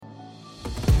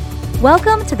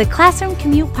Welcome to the Classroom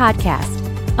Commute Podcast,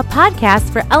 a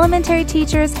podcast for elementary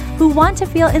teachers who want to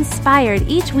feel inspired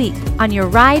each week on your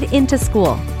ride into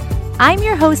school. I'm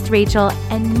your host, Rachel,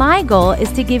 and my goal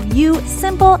is to give you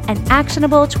simple and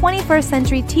actionable 21st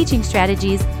century teaching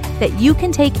strategies that you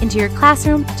can take into your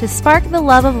classroom to spark the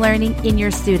love of learning in your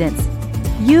students.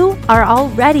 You are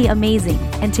already amazing,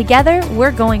 and together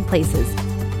we're going places.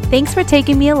 Thanks for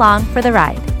taking me along for the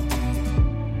ride.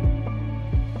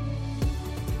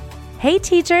 Hey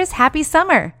teachers, happy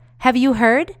summer! Have you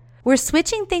heard? We're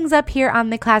switching things up here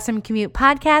on the Classroom Commute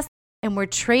Podcast, and we're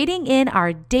trading in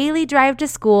our daily drive to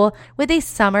school with a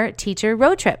summer teacher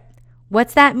road trip.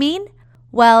 What's that mean?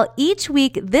 Well, each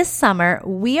week this summer,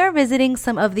 we are visiting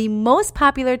some of the most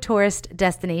popular tourist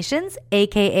destinations,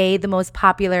 aka the most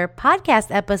popular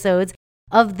podcast episodes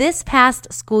of this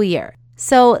past school year.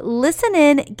 So listen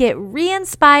in, get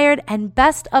re-inspired, and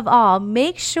best of all,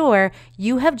 make sure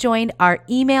you have joined our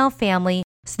email family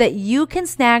so that you can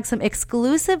snag some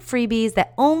exclusive freebies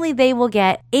that only they will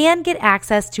get and get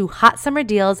access to hot summer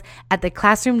deals at the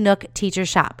Classroom Nook Teacher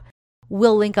Shop.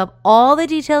 We'll link up all the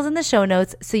details in the show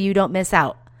notes so you don't miss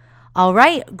out. All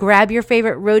right, grab your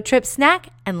favorite road trip snack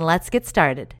and let's get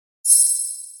started.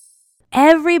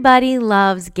 Everybody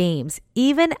loves games.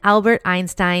 Even Albert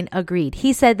Einstein agreed.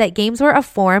 He said that games were a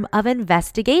form of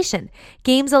investigation.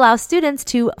 Games allow students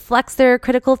to flex their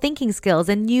critical thinking skills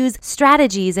and use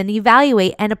strategies and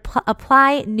evaluate and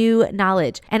apply new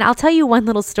knowledge. And I'll tell you one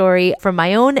little story from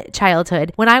my own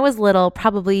childhood. When I was little,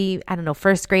 probably,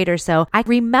 first grade or so, I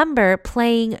remember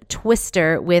playing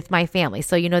Twister with my family.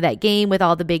 So you know that game with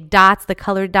all the big dots, the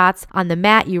colored dots on the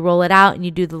mat, you roll it out and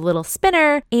you do the little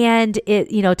spinner and it,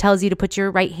 tells you to put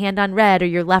your right hand on red or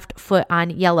your left foot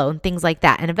on yellow and things like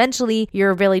that. And eventually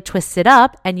you're really twisted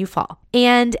up and you fall.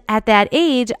 And at that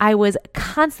age, I was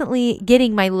constantly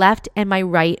getting my left and my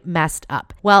right messed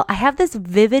up. Well, I have this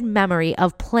vivid memory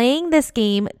of playing this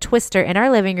game, Twister, in our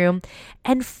living room.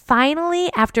 And finally,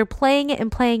 after playing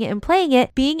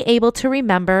it, being able to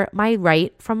remember my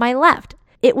right from my left.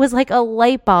 It was like a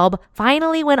light bulb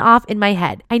finally went off in my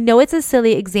head. I know it's a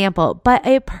silly example, but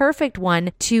a perfect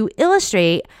one to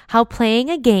illustrate how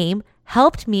playing a game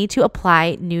helped me to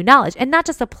apply new knowledge and not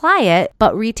just apply it,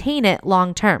 but retain it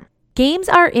long term. Games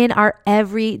are in our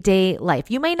everyday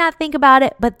life. You may not think about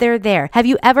it, but they're there. Have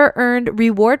you ever earned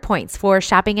reward points for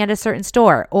shopping at a certain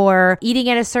store or eating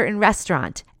at a certain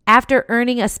restaurant? After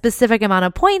earning a specific amount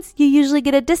of points, you usually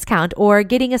get a discount, or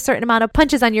getting a certain amount of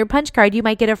punches on your punch card, you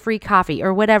might get a free coffee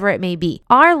or whatever it may be.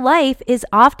 Our life is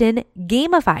often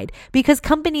gamified because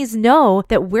companies know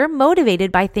that we're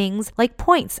motivated by things like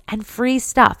points and free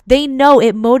stuff. They know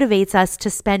it motivates us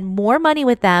to spend more money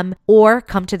with them or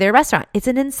come to their restaurant. It's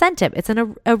an incentive. It's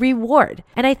a reward.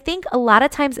 And I think a lot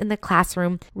of times in the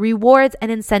classroom, rewards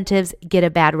and incentives get a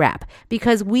bad rap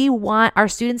because we want our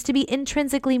students to be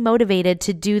intrinsically motivated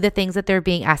to do the things that they're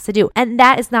being asked to do. And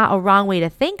that is not a wrong way to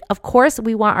think. Of course,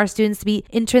 we want our students to be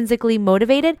intrinsically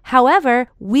motivated. However,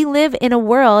 we live in a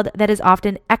world that is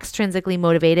often extrinsically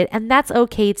motivated, and that's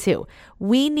okay too.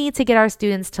 We need to get our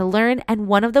students to learn, and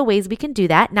one of the ways we can do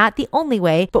that, not the only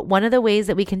way, but one of the ways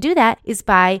that we can do that is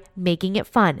by making it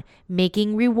fun,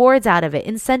 making rewards out of it,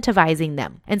 incentivizing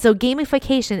them. And so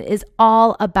gamification is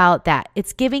all about that.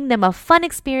 It's giving them a fun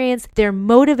experience they're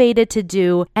motivated to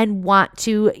do and want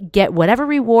to get whatever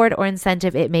reward or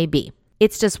incentive it may be.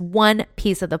 It's just one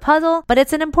piece of the puzzle, but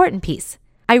it's an important piece.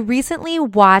 I recently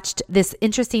watched this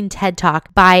interesting TED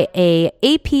Talk by a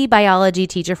AP biology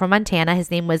teacher from Montana. His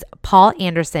name was Paul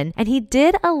Anderson, and he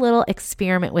did a little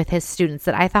experiment with his students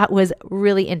that I thought was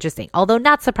really interesting, although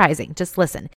not surprising. Just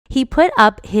listen. He put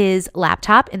up his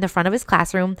laptop in the front of his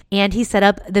classroom and he set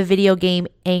up the video game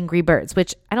Angry Birds,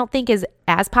 which I don't think is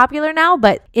as popular now,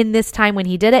 but in this time when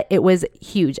he did it, it was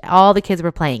huge. All the kids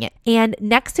were playing it. And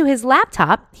next to his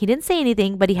laptop, he didn't say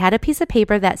anything, but he had a piece of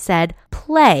paper that said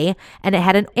play, and it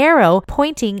had an arrow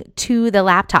pointing to the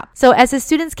laptop. So as his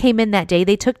students came in that day,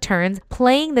 they took turns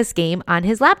playing this game on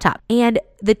his laptop. And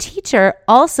the teacher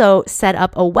also set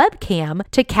up a webcam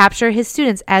to capture his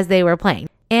students as they were playing.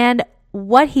 And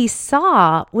what he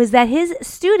saw was that his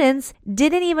students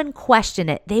didn't even question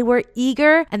it. They were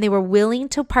eager and they were willing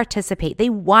to participate. They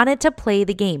wanted to play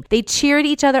the game. They cheered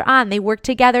each other on. They worked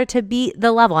together to beat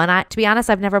the level. And to be honest,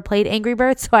 I've never played Angry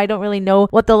Birds, so I don't really know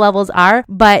what the levels are.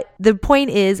 But the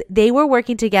point is, they were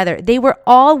working together. They were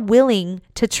all willing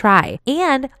to to try,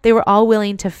 and they were all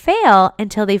willing to fail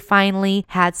until they finally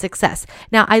had success.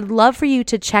 Now, I'd love for you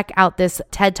to check out this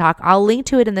TED Talk. I'll link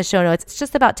to it in the show notes. It's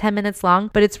just about 10 minutes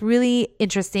long, but it's really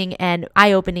interesting and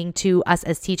eye-opening to us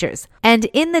as teachers. And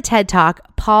in the TED Talk,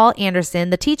 Paul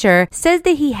Anderson, the teacher, says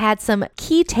that he had some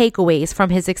key takeaways from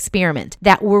his experiment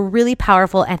that were really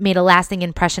powerful and made a lasting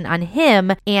impression on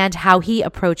him and how he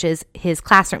approaches his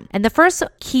classroom. And the first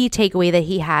key takeaway that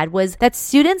he had was that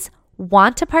students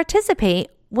want to participate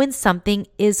when something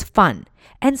is fun,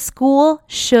 and school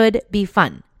should be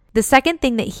fun. The second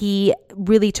thing that he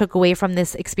really took away from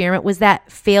this experiment was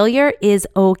that failure is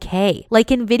okay. Like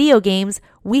in video games,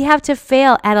 we have to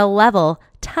fail at a level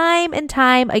time and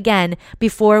time again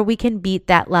before we can beat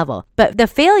that level. But the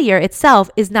failure itself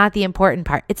is not the important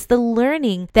part. It's the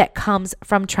learning that comes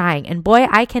from trying. And boy,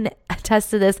 I can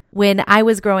attest to this. When I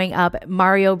was growing up,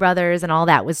 Mario Brothers and all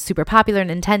that was super popular,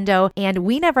 Nintendo, and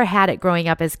we never had it growing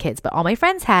up as kids, but all my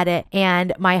friends had it.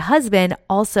 And my husband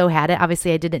also had it.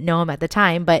 Obviously, I didn't know him at the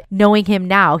time, but knowing him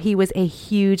now, he was a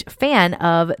huge fan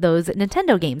of those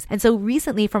Nintendo games. And so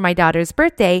recently for my daughter's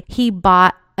birthday, he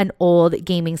bought an old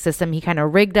gaming system. He kind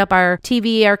of rigged up our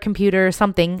TV, our computer,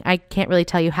 something. I can't really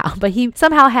tell you how, but he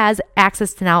somehow has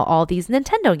access to now all these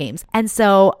Nintendo games. And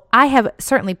so I have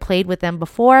certainly played with them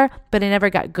before, but I never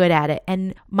got good at it.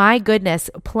 And my goodness,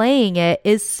 playing it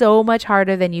is so much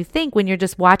harder than you think when you're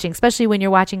just watching, especially when you're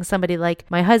watching somebody like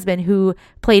my husband who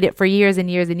played it for years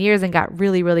and years and years and got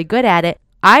really, really good at it.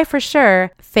 I for sure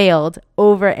failed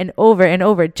over and over and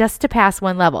over just to pass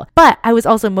one level. But I was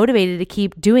also motivated to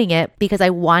keep doing it because I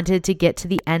wanted to get to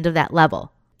the end of that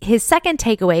level. His second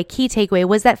takeaway, key takeaway,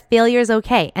 was that failure is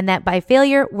okay and that by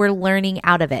failure, we're learning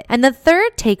out of it. And the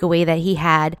third takeaway that he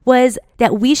had was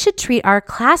that we should treat our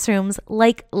classrooms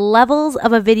like levels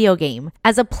of a video game.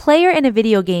 As a player in a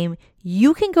video game,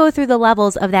 you can go through the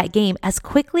levels of that game as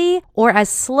quickly or as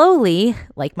slowly,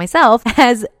 like myself,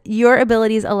 as your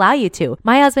abilities allow you to.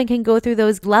 My husband can go through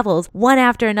those levels one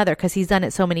after another because he's done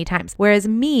it so many times. Whereas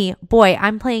me, boy,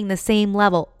 I'm playing the same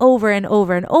level over and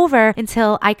over and over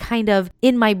until I kind of,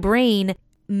 in my brain,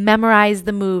 memorize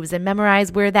the moves and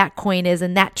memorize where that coin is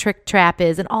and that trick trap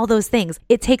is and all those things.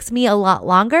 It takes me a lot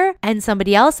longer and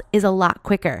somebody else is a lot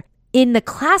quicker. In the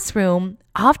classroom,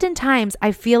 oftentimes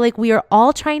I feel like we are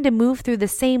all trying to move through the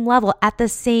same level at the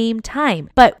same time.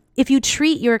 But if you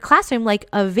treat your classroom like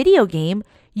a video game,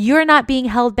 you're not being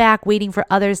held back waiting for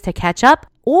others to catch up,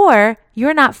 or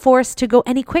you're not forced to go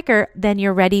any quicker than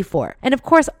you're ready for. And of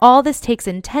course, all this takes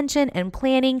intention and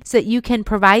planning so that you can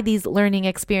provide these learning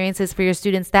experiences for your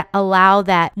students that allow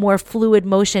that more fluid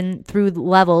motion through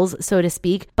levels, so to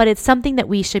speak. But it's something that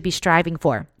we should be striving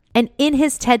for. And in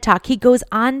his TED Talk, he goes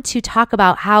on to talk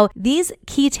about how these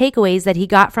key takeaways that he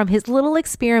got from his little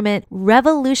experiment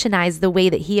revolutionized the way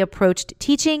that he approached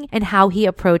teaching and how he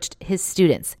approached his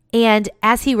students. And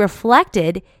as he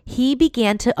reflected, he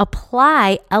began to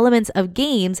apply elements of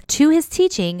games to his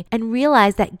teaching and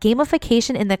realized that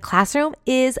gamification in the classroom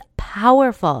is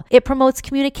powerful. It promotes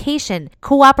communication,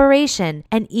 cooperation,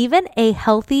 and even a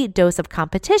healthy dose of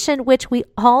competition, which we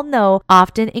all know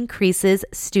often increases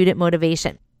student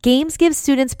motivation. Games give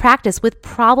students practice with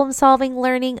problem-solving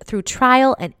learning through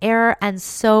trial and error and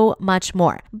so much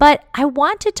more. But I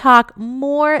want to talk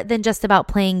more than just about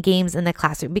playing games in the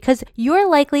classroom because you're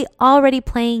likely already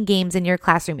playing games in your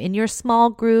classroom, in your small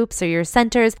groups or your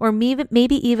centers, or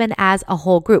maybe even as a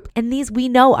whole group. And these we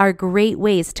know are great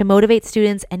ways to motivate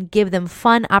students and give them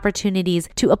fun opportunities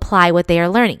to apply what they are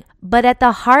learning. But at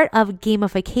the heart of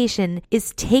gamification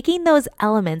is taking those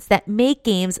elements that make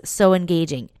games so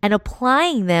engaging and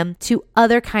applying them to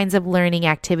other kinds of learning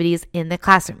activities in the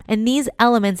classroom. And these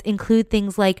elements include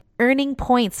things like earning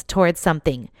points towards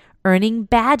something, earning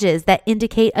badges that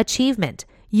indicate achievement,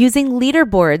 using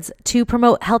leaderboards to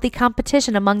promote healthy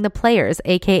competition among the players,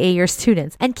 aka your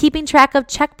students, and keeping track of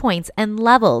checkpoints and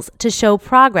levels to show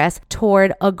progress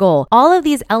toward a goal. All of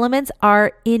these elements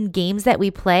are in games that we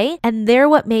play, and they're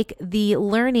what make the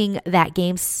learning that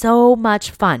game so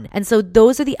much fun. And so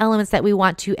those are the elements that we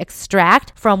want to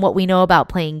extract from what we know about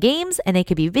playing games, and they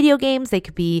could be video games, they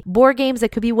could be board games,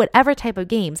 it could be whatever type of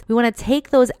games. We want to take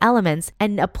those elements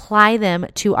and apply them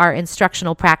to our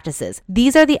instructional practices.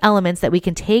 These are the elements that we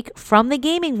can take from the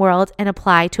gaming world and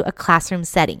apply to a classroom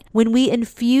setting. When we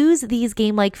infuse these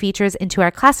game-like features into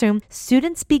our classroom,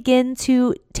 students begin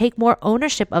to take more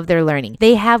ownership of their learning.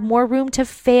 They have more room to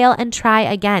fail and try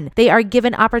again. They are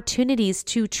given opportunities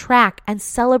to track and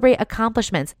celebrate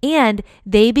accomplishments, and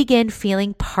they begin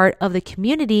feeling part of the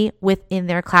community within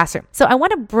their classroom. So I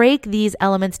want to break these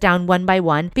elements down one by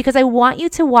one because I want you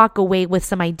to walk away with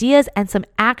some ideas and some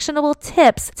actionable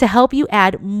tips to help you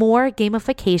add more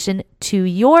gamification to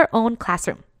your own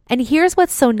classroom. And here's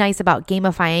what's so nice about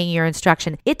gamifying your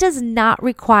instruction. It does not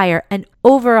require an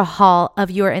overhaul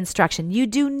of your instruction. You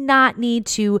do not need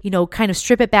to, kind of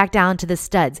strip it back down to the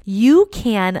studs. You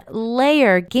can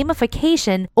layer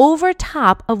gamification over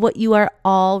top of what you are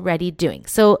already doing.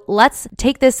 So let's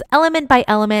take this element by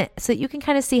element so that you can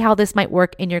kind of see how this might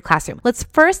work in your classroom. Let's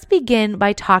first begin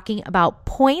by talking about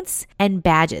points and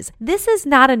badges. This is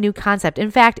not a new concept.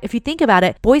 In fact, if you think about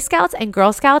it, Boy Scouts and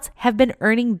Girl Scouts have been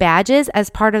earning badges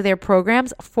as part of their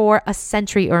programs for a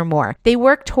century or more. They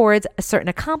work towards a certain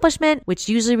accomplishment, which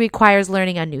usually requires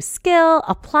learning a new skill,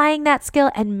 applying that skill,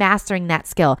 and mastering that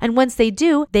skill. And once they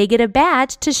do, they get a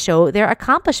badge to show their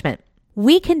accomplishment.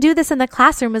 We can do this in the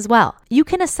classroom as well. You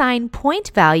can assign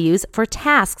point values for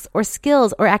tasks or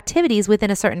skills or activities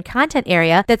within a certain content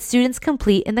area that students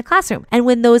complete in the classroom. And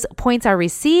when those points are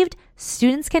received,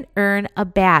 students can earn a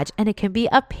badge, and it can be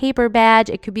a paper badge.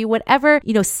 It could be whatever,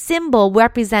 symbol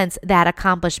represents that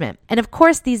accomplishment. And of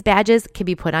course, these badges can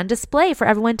be put on display for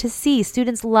everyone to see.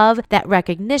 Students love that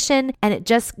recognition, and it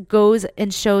just goes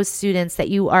and shows students that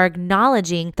you are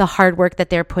acknowledging the hard work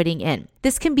that they're putting in.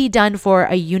 This can be done for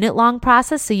a unit-long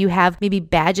process, so you have maybe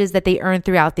badges that they earn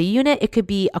throughout the unit. It could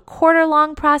be a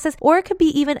quarter-long process, or it could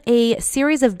be even a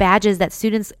series of badges that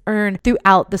students earn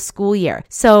throughout the school year.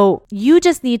 So you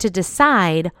just need to decide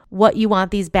what you want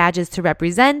these badges to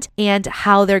represent and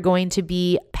how they're going to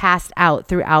be passed out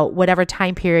throughout whatever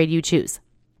time period you choose.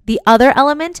 The other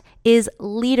element is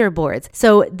leaderboards.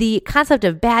 So the concept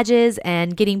of badges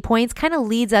and getting points kind of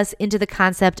leads us into the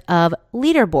concept of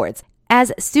leaderboards.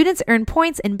 As students earn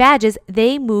points and badges,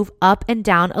 they move up and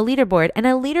down a leaderboard. And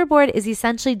a leaderboard is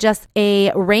essentially just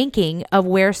a ranking of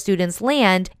where students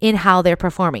land in how they're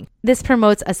performing. This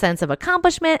promotes a sense of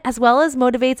accomplishment as well as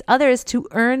motivates others to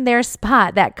earn their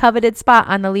spot, that coveted spot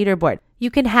on the leaderboard. You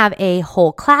can have a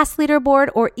whole class leaderboard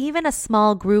or even a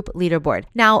small group leaderboard.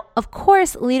 Now, of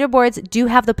course, leaderboards do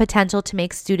have the potential to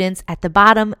make students at the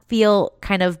bottom feel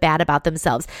kind of bad about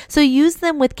themselves. So use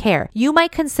them with care. You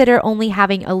might consider only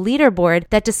having a leaderboard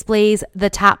that displays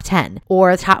the top 10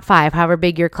 or top 5, however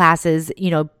big your class is,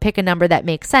 pick a number that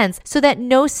makes sense so that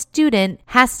no student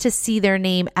has to see their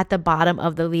name at the bottom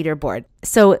of the leaderboard.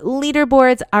 So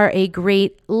leaderboards are a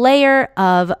great layer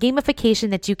of gamification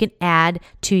that you can add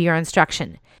to your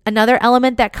instruction. Another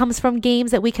element that comes from games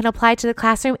that we can apply to the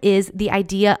classroom is the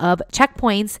idea of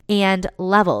checkpoints and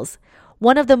levels.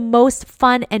 One of the most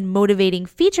fun and motivating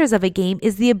features of a game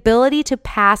is the ability to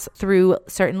pass through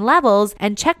certain levels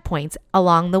and checkpoints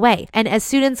along the way. And as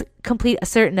students complete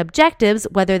certain objectives,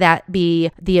 whether that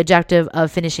be the objective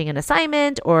of finishing an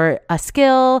assignment or a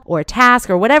skill or task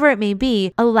or whatever it may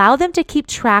be, allow them to keep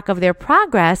track of their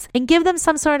progress and give them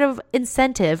some sort of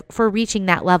incentive for reaching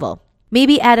that level.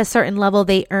 Maybe at a certain level,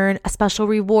 they earn a special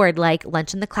reward like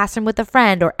lunch in the classroom with a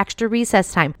friend or extra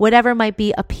recess time, whatever might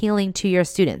be appealing to your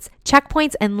students.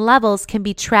 Checkpoints and levels can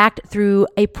be tracked through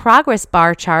a progress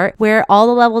bar chart where all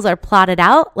the levels are plotted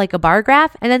out like a bar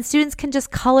graph, and then students can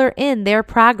just color in their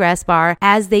progress bar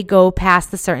as they go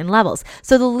past the certain levels.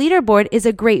 So the leaderboard is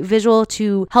a great visual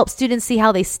to help students see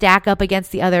how they stack up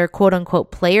against the other quote unquote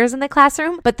players in the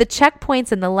classroom, but the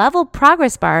checkpoints and the level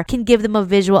progress bar can give them a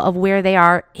visual of where they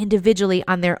are individually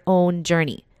on their own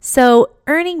journey. So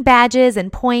earning badges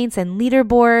and points and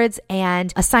leaderboards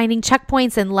and assigning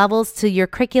checkpoints and levels to your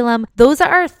curriculum, those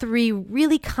are 3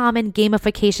 really common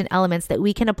gamification elements that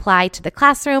we can apply to the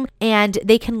classroom, and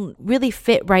they can really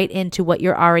fit right into what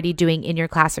you're already doing in your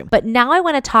classroom. But now I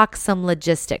want to talk some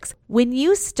logistics. When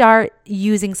you start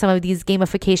using some of these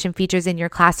gamification features in your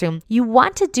classroom, you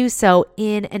want to do so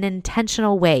in an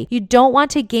intentional way. You don't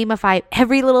want to gamify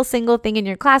every little single thing in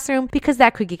your classroom because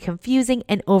that could get confusing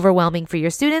and overwhelming for your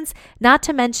students. Not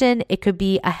to mention, it could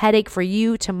be a headache for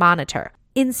you to monitor.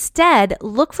 Instead,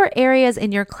 look for areas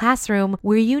in your classroom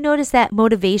where you notice that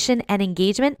motivation and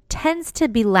engagement tends to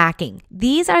be lacking.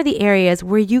 These are the areas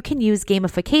where you can use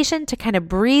gamification to kind of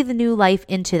breathe new life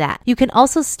into that. You can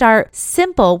also start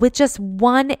simple with just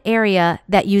one area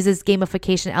that uses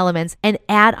gamification elements and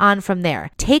add on from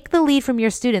there. Take the lead from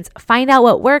your students, find out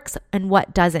what works and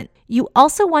what doesn't. You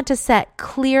also want to set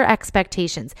clear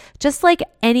expectations. Just like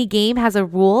any game has a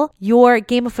rule, your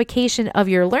gamification of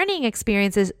your learning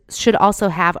experiences should also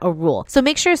have a rule. So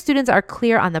make sure students are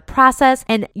clear on the process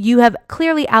and you have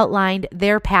clearly outlined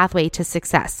their pathway to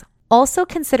success. Also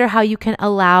consider how you can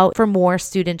allow for more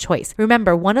student choice.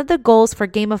 Remember, one of the goals for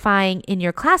gamifying in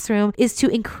your classroom is to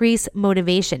increase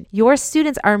motivation. Your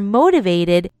students are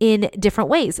motivated in different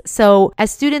ways. So as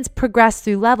students progress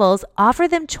through levels, offer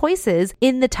them choices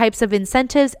in the types of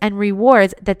incentives and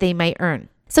rewards that they might earn.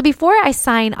 So before I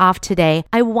sign off today,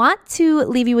 I want to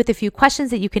leave you with a few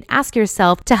questions that you can ask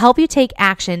yourself to help you take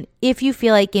action if you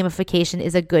feel like gamification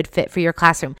is a good fit for your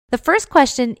classroom. The first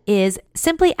question is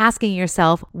simply asking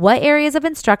yourself, what areas of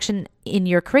instruction in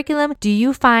your curriculum do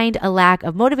you find a lack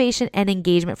of motivation and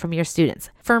engagement from your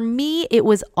students? For me, it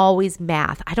was always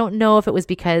math. I don't know if it was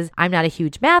because I'm not a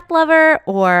huge math lover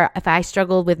or if I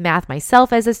struggled with math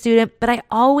myself as a student, but I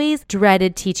always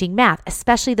dreaded teaching math,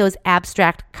 especially those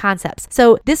abstract concepts.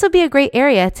 So this would be a great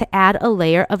area to add a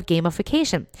layer of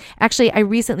gamification. Actually, I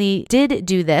recently did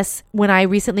do this when I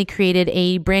recently created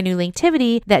a brand new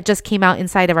Linktivity that just came out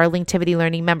inside of our Linktivity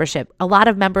Learning membership. A lot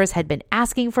of members had been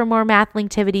asking for more math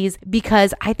Linktivities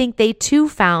because I think they too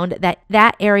found that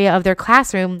that area of their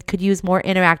classroom could use more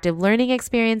interactive learning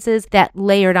experiences that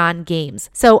layered on games.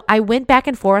 So I went back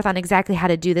and forth on exactly how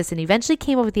to do this and eventually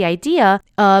came up with the idea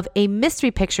of a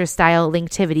mystery picture style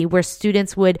Linktivity where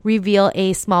students would reveal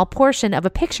a small portion of a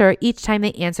picture each time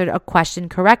they answered a question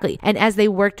correctly. And as they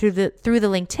worked through the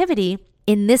Linktivity,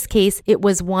 in this case, it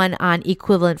was one on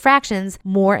equivalent fractions.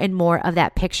 More and more of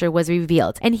that picture was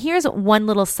revealed. And here's one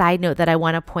little side note that I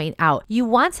want to point out. You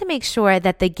want to make sure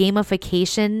that the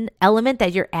gamification element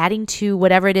that you're adding to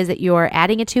whatever it is that you're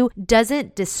adding it to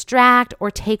doesn't distract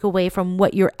or take away from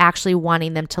what you're actually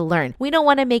wanting them to learn. We don't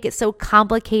want to make it so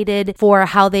complicated for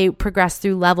how they progress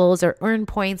through levels or earn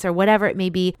points or whatever it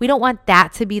may be. We don't want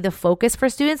that to be the focus for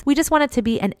students. We just want it to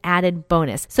be an added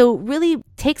bonus. So really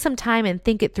take some time and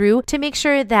think it through to make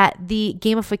sure that the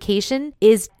gamification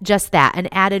is just that, an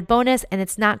added bonus, and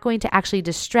it's not going to actually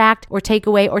distract or take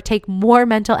away or take more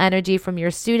mental energy from your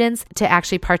students to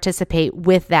actually participate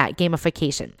with that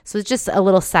gamification. So it's just a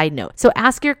little side note. So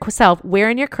ask yourself, where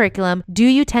in your curriculum do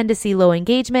you tend to see low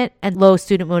engagement and low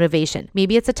student motivation?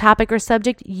 Maybe it's a topic or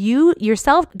subject you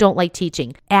yourself don't like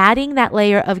teaching. Adding that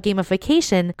layer of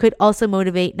gamification could also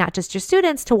motivate not just your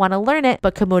students to want to learn it,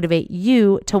 but could motivate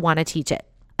you to want to teach it.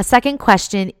 A second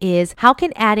question is, how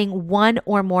can adding one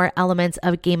or more elements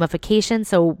of gamification,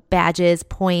 so badges,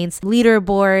 points,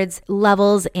 leaderboards,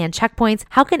 levels, and checkpoints,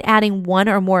 how can adding one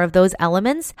or more of those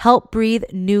elements help breathe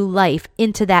new life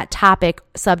into that topic,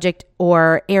 subject,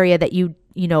 or area that you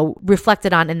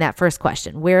reflected on in that first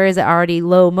question? Where is it already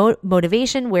low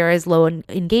motivation? Where is low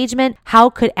engagement? How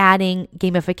could adding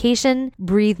gamification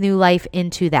breathe new life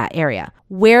into that area?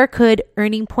 Where could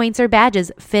earning points or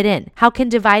badges fit in? How can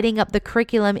dividing up the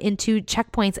curriculum into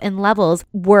checkpoints and levels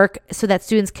work so that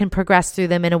students can progress through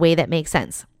them in a way that makes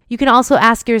sense? You can also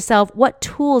ask yourself, what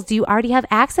tools do you already have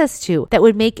access to that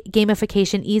would make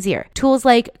gamification easier? Tools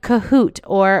like Kahoot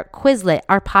or Quizlet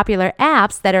are popular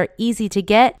apps that are easy to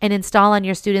get and install on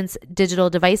your students' digital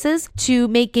devices to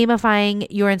make gamifying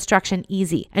your instruction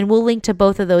easy. And we'll link to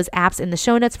both of those apps in the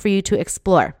show notes for you to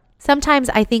explore. Sometimes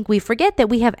I think we forget that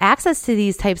we have access to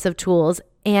these types of tools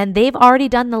and they've already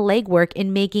done the legwork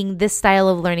in making this style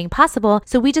of learning possible,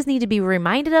 so we just need to be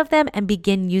reminded of them and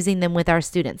begin using them with our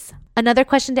students. Another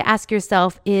question to ask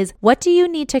yourself is, what do you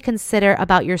need to consider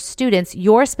about your students,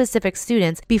 your specific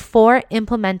students, before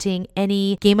implementing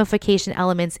any gamification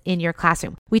elements in your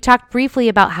classroom? We talked briefly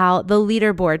about how the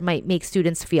leaderboard might make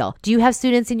students feel. Do you have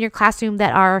students in your classroom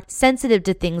that are sensitive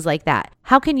to things like that?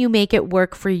 How can you make it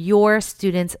work for your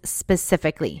students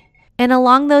specifically? And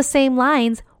along those same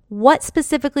lines, what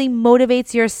specifically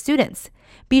motivates your students?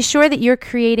 Be sure that you're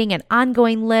creating an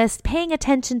ongoing list, paying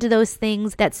attention to those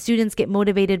things that students get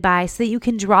motivated by so that you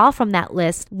can draw from that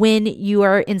list when you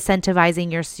are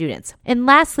incentivizing your students. And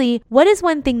lastly, what is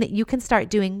one thing that you can start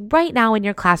doing right now in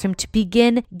your classroom to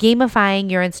begin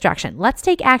gamifying your instruction? Let's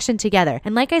take action together.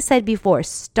 And like I said before,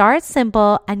 start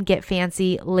simple and get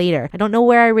fancy later. I don't know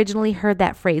where I originally heard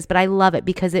that phrase, but I love it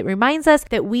because it reminds us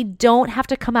that we don't have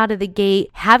to come out of the gate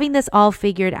having this all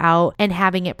figured out and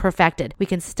having it perfected. We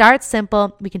can start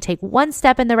simple. We can take one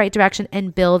step in the right direction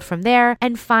and build from there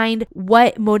and find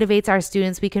what motivates our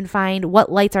students. We can find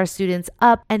what lights our students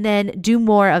up and then do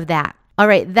more of that. All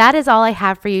right, that is all I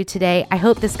have for you today. I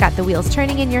hope this got the wheels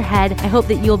turning in your head. I hope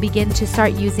that you'll begin to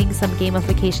start using some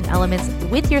gamification elements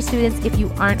with your students if you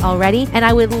aren't already. And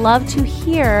I would love to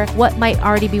hear what might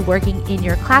already be working in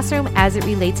your classroom as it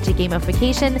relates to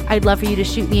gamification. I'd love for you to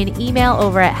shoot me an email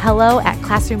over at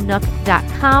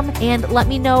hello@classroomnook.com and let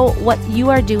me know what you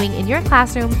are doing in your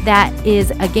classroom that is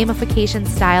a gamification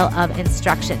style of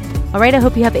instruction. All right, I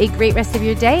hope you have a great rest of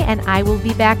your day, and I will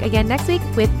be back again next week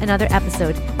with another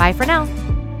episode. Bye for now.